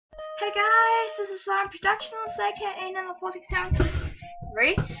Hey guys, this is Sarn Productions, aka Number 467,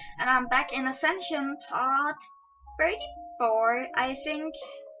 and I'm back in Ascension part 34, I think.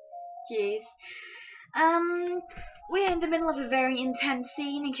 Jeez. We're in the middle of a very intense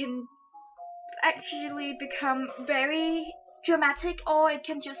scene. It can actually become very dramatic, or it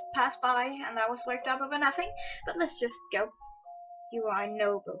can just pass by, and I was worked up over nothing. But let's just go. You are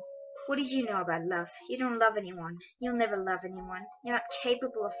noble. What do you know about love? You don't love anyone. You'll never love anyone. You're not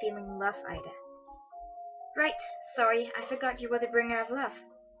capable of feeling love either. Right, sorry, I forgot you were the bringer of love.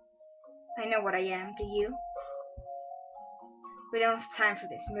 I know what I am, do you? We don't have time for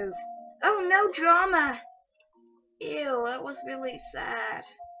this, move. Oh, no drama! Ew, that was really sad.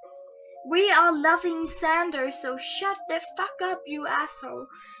 We are loving Sander, so shut the fuck up, you asshole.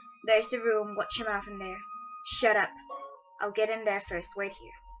 There's the room, watch your mouth in there. Shut up. I'll get in there first, wait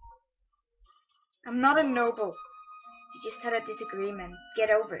here. I'm not a noble. You just had a disagreement. Get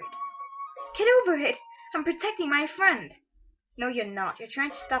over it. Get over it? I'm protecting my friend. No, you're not. You're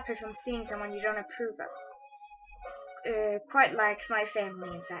trying to stop her from seeing someone you don't approve of. Quite like my family,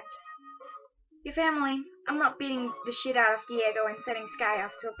 in fact. Your family? I'm not beating the shit out of Diego and sending Sky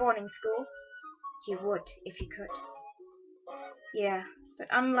off to a boarding school. You would, if you could. Yeah, but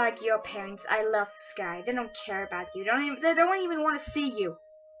unlike your parents, I love Sky. They don't care about you. They don't even want to see you.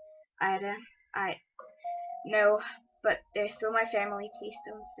 Ida, no, but they're still my family. Please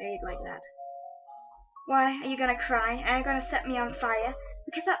don't say it like that. Why? Are you gonna cry? Are you gonna set me on fire?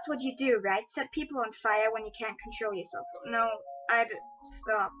 Because that's what you do, right? Set people on fire when you can't control yourself. No,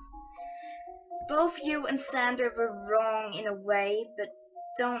 stop. Both you and Sander were wrong in a way, but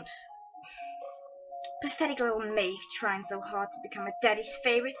don't. Pathetic little Meg trying so hard to become a daddy's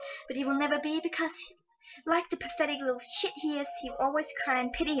favorite, but he will never be because, like the pathetic little shit he is, he will always cry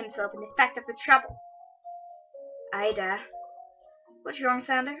and pity himself in the fact of the trouble. Ida. What's wrong,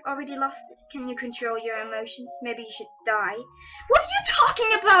 Sander? Already lost it? Can you control your emotions? Maybe you should die. What are you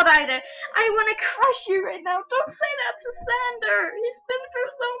talking about, Ida? I want to crush you right now. Don't say that to Sander. He's been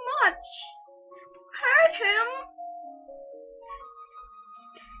through so much. Hurt him.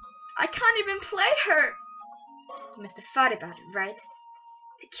 I can't even play her. You must have thought about it, right?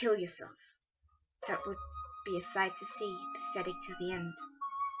 To kill yourself. That would be a sight to see, pathetic till the end.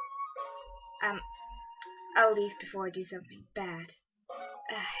 I'll leave before I do something bad.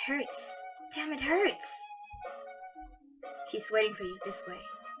 Hurts. Damn, it hurts. She's waiting for you this way.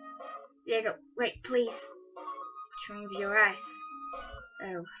 Diego, wait, please. What's wrong with your eyes?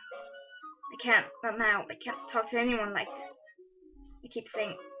 Oh. I can't, not now. I can't talk to anyone like this. I keep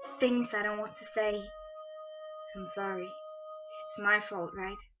saying things I don't want to say. I'm sorry. It's my fault,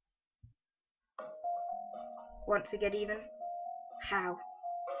 right? Want to get even? How?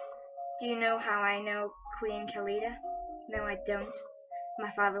 Do you know how I know Queen Khalida? No, I don't. My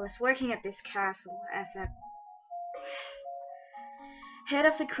father was working at this castle as a head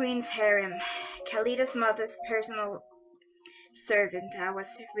of the Queen's harem, Khalida's mother's personal servant. I was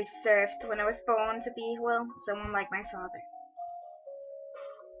reserved when I was born to be, well, someone like my father.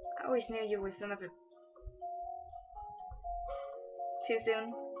 I always knew you were son of a... Too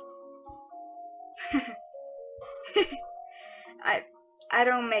soon? I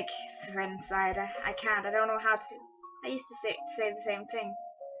don't make friends, Ida. I can't. I don't know how to. I used to say the same thing.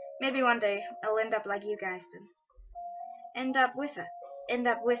 Maybe one day I'll end up like you guys did. End up with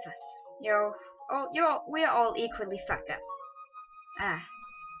us. We're all equally fucked up.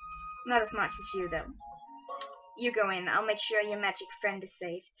 Not as much as you though. You go in. I'll make sure your magic friend is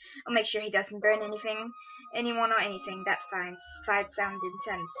safe. I'll make sure he doesn't burn anyone or anything. That fight sound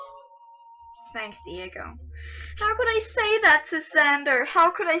intense. Thanks, Diego. How could I say that to Sander?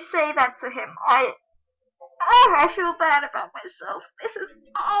 How could I say that to him? I feel bad about myself. This is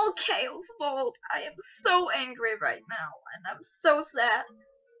all Kale's fault. I am so angry right now, and I'm so sad.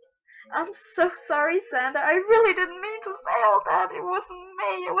 I'm so sorry, Sander. I really didn't mean to say all that. It wasn't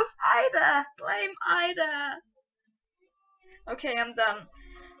me. It was Ida. Blame Ida. Okay, I'm done.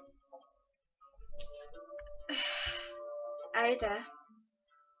 Ida.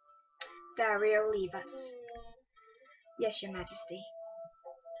 Dario, leave us. Yes, your majesty.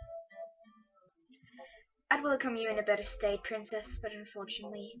 I'd welcome you in a better state, princess, but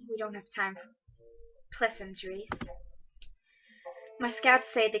unfortunately, we don't have time for pleasantries. My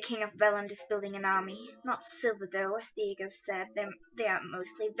scouts say the king of Veland is building an army. Not silver, though, as Diego said. They are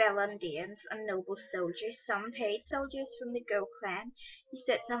mostly Velandians, noble soldiers, some paid soldiers from the Go clan. He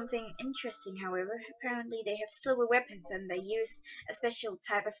said something interesting, however. Apparently they have silver weapons, and they use a special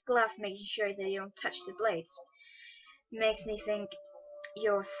type of glove, making sure they don't touch the blades. Makes me think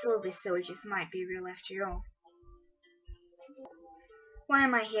your silver soldiers might be real after all. Why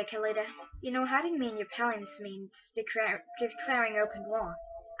am I here, Kalida? You know, hiding me in your palace means declaring open war.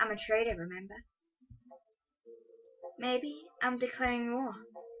 I'm a traitor, remember? Maybe I'm declaring war.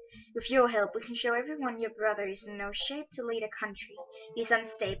 With your help, we can show everyone your brother is in no shape to lead a country. He's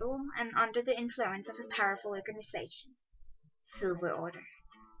unstable and under the influence of a powerful organization. Silver Order.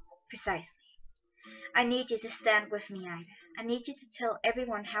 Precisely. I need you to stand with me, Ida. I need you to tell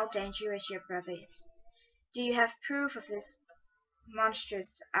everyone how dangerous your brother is. Do you have proof of this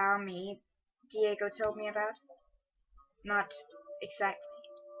monstrous army Diego told me about? Not exactly.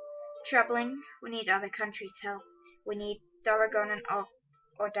 Troubling, we need other countries' help. We need Doragon and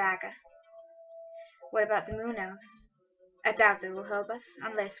Ordaga. What about the Moon Elves? I doubt they will help us,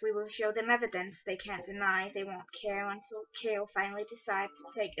 unless we will show them evidence they can't deny. They won't care until Kale finally decides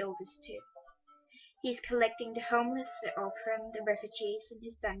to take Ildis too. He's collecting the homeless, the orphan, the refugees in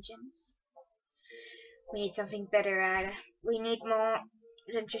his dungeons. We need something better, Ada. We need more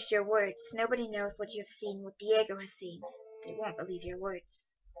than just your words. Nobody knows what you've seen, what Diego has seen. They won't believe your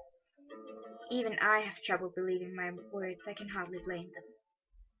words. Even I have trouble believing my words. I can hardly blame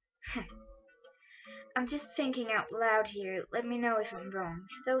them. I'm just thinking out loud here. Let me know if I'm wrong.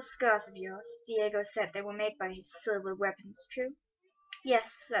 Those scars of yours, Diego said they were made by his silver weapons, true?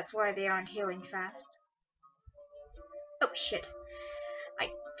 Yes, that's why they aren't healing fast. Oh shit. I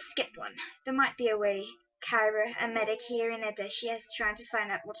skipped one. There might be a way. Kyra, a medic here in Edeshia, is trying to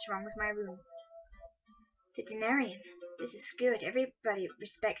find out what's wrong with my wounds. The Denarian. This is good. Everybody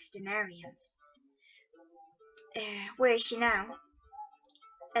respects Denarians. Where is she now?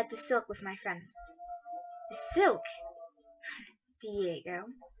 At the Silk with my friends. The Silk? Diego.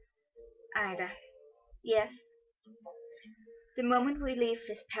 Ida. Yes. The moment we leave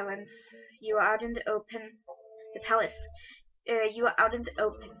this palace, you are out in the open. The palace. You are out in the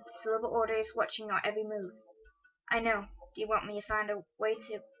open. The Silver Order is watching your every move. I know. Do you want me to find a way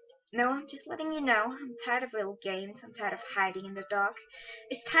to... No, I'm just letting you know. I'm tired of little games. I'm tired of hiding in the dark.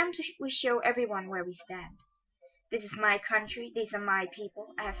 It's time we show everyone where we stand. This is my country. These are my people.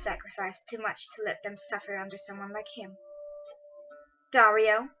 I have sacrificed too much to let them suffer under someone like him.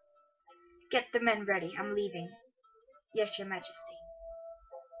 Dario, get the men ready. I'm leaving. Yes, Your Majesty.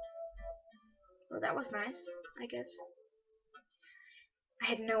 Well, that was nice, I guess. I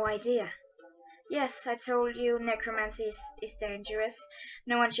had no idea. Yes, I told you necromancy is dangerous.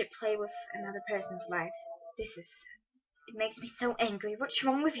 No one should play with another person's life. It makes me so angry. What's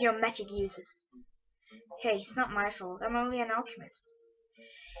wrong with your magic uses? Hey, it's not my fault. I'm only an alchemist.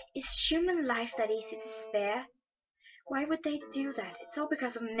 Is human life that easy to spare? Why would they do that? It's all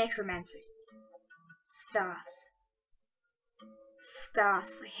because of necromancers. Stars.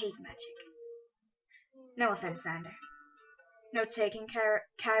 Stars. I hate magic. No offense, Xander. No taking,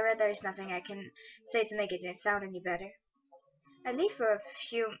 Kyra. There is nothing I can say to make it sound any better. I leave for a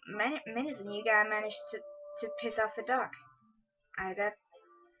few minutes and you guys managed to piss off the dog. Ida.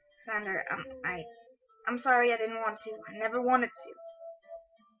 Xander, I'm sorry I didn't want to. I never wanted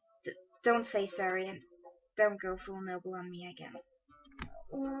to. Don't say sorry and don't go full noble on me again.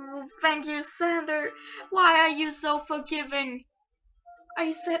 Oh, thank you, Xander. Why are you so forgiving?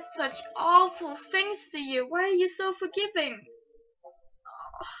 I said such awful things to you. Why are you so forgiving?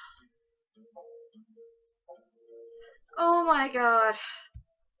 Oh my god.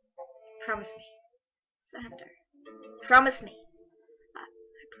 Promise me. Xander. Promise me.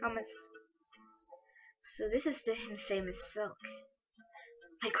 I promise. So this is the infamous Silk.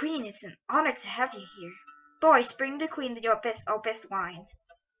 My queen, it's an honor to have you here. Boys, bring the queen our best wine.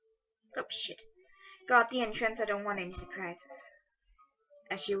 Oh shit. Guard the entrance, I don't want any surprises.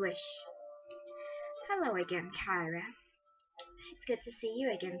 As you wish. Hello again, Kyra. It's good to see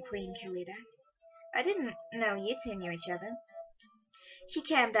you again, Queen Kalida. I didn't know you two knew each other. She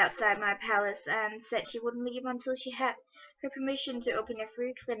camped outside my palace and said she wouldn't leave until she had her permission to open a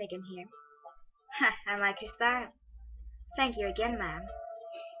free clinic in here. Ha, I like her style. Thank you again, ma'am.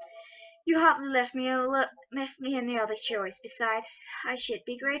 You hardly left me any other choice. Besides, I should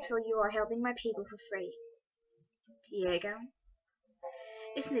be grateful you are helping my people for free. Diego?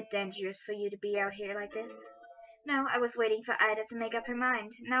 Isn't it dangerous for you to be out here like this? No, I was waiting for Ida to make up her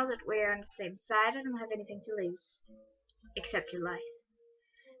mind. Now that we're on the same side, I don't have anything to lose. Except your life.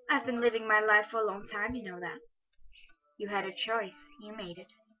 I've been living my life for a long time, you know that. You had a choice. You made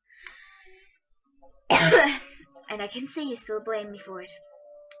it. And I can see you still blame me for it.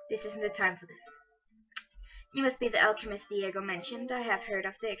 This isn't the time for this. You must be the alchemist Diego mentioned. I have heard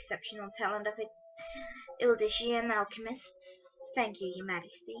of the exceptional talent of Ildishian alchemists. Thank you, Your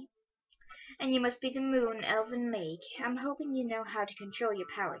Majesty. And you must be the moon elven mage. I'm hoping you know how to control your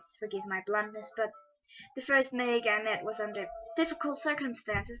powers. Forgive my bluntness, but the first mage I met was under difficult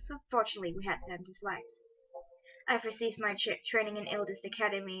circumstances, unfortunately we had to end his life. I've received my training in Eldest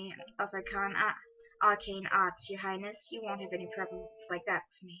Academy of Arcane Arts, Your Highness. You won't have any problems like that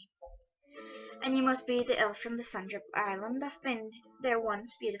with me. And you must be the elf from the Sundrop Island. I've been there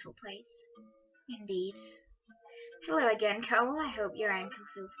once. Beautiful place. Indeed. Hello again, Cole. I hope your ankle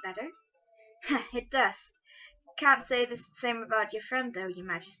feels better. It does. Can't say the same about your friend, though, Your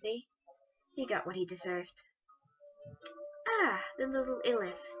Majesty. He got what he deserved. Ah, the little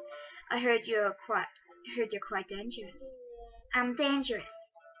Ilif. I heard you're quite dangerous. I'm dangerous.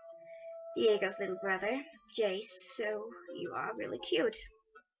 Diego's little brother, Jace, so you are really cute.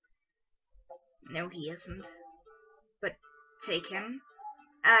 No, he isn't. But take him.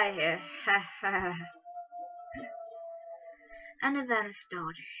 An Ivana's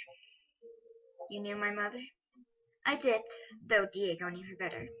daughter. You knew my mother? I did, though Diego knew her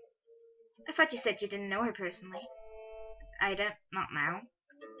better. I thought you said you didn't know her personally. I don't, not now.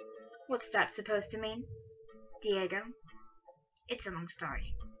 What's that supposed to mean? Diego? It's a long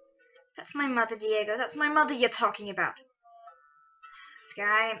story. That's my mother, Diego. That's my mother you're talking about.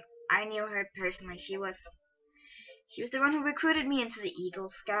 Sky, I knew her personally. She was the one who recruited me into the Eagle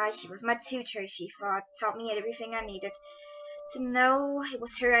Sky. She was my tutor. She taught me everything I needed to know. It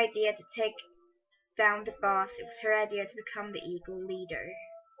was her idea to take down the boss. It was her idea to become the Eagle leader.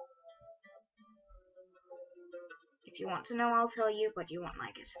 If you want to know, I'll tell you, but you won't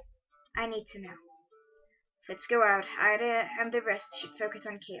like it. I need to know. Let's go out. Ida and the rest should focus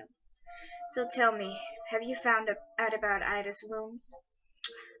on Kale. So tell me, have you found out about Ida's wounds?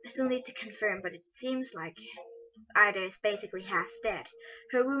 I still need to confirm, but it seems like Ida is basically half dead.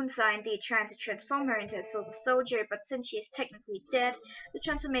 Her wounds are indeed trying to transform her into a silver soldier, but since she is technically dead, the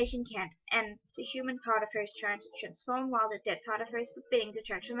transformation can't end. The human part of her is trying to transform, while the dead part of her is forbidding the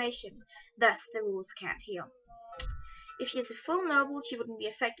transformation. Thus, the wounds can't heal. If she is a full noble, she wouldn't be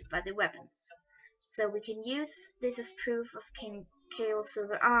affected by the weapons. So we can use this as proof of King Kale's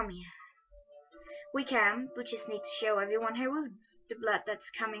silver army. We can, we just need to show everyone her wounds. The blood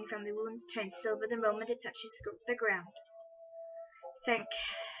that's coming from the wounds turns silver the moment it touches the ground. Thank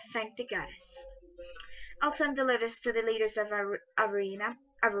the goddess. I'll send the letters to the leaders of Arunia.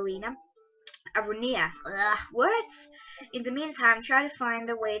 Words! In the meantime, try to find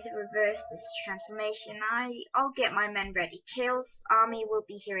a way to reverse this transformation. I'll get my men ready. Kale's army will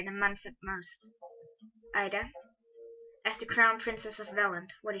be here in a month at most. Ida, as the Crown Princess of Veland,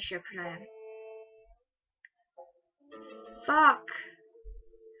 what is your plan? Fuck.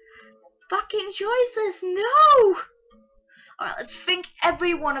 Fucking choices, no! Alright, let's think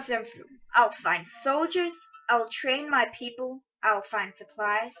every one of them through. I'll find soldiers, I'll train my people, I'll find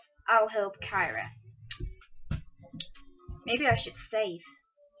supplies, I'll help Kyra. Maybe I should save.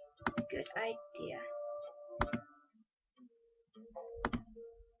 Good idea.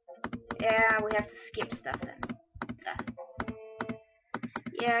 Yeah, we have to skip stuff then.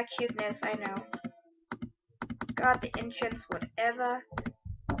 Yeah, cuteness, I know. God, the entrance, whatever.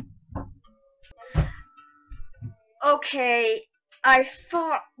 Okay, I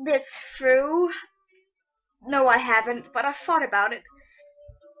thought this through. No, I haven't, but I thought about it.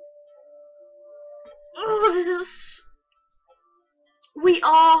 Oh, this is... We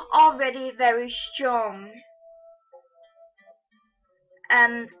are already very strong.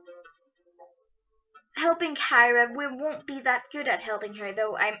 And helping Kyra, we won't be that good at helping her,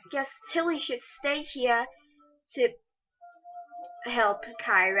 though. I guess Tilly should stay here to help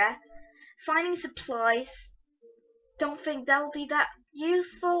Kyra. Finding supplies, don't think that'll be that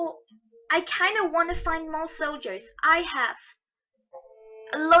useful. I kinda wanna find more soldiers. I have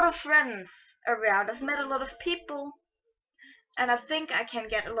a lot of friends around. I've met a lot of people, and I think I can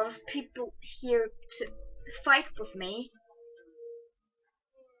get a lot of people here to fight with me.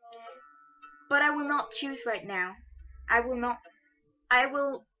 But I will not choose right now. I will not. I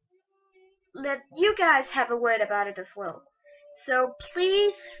will let you guys have a word about it as well. So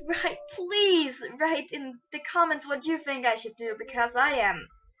please write in the comments what you think I should do, because I am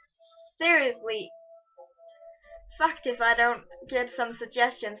seriously fucked if I don't get some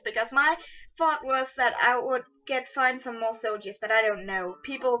suggestions, because my thought was that I would find some more soldiers, but I don't know.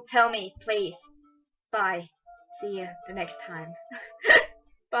 People tell me, please. Bye. See you the next time.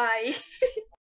 Bye.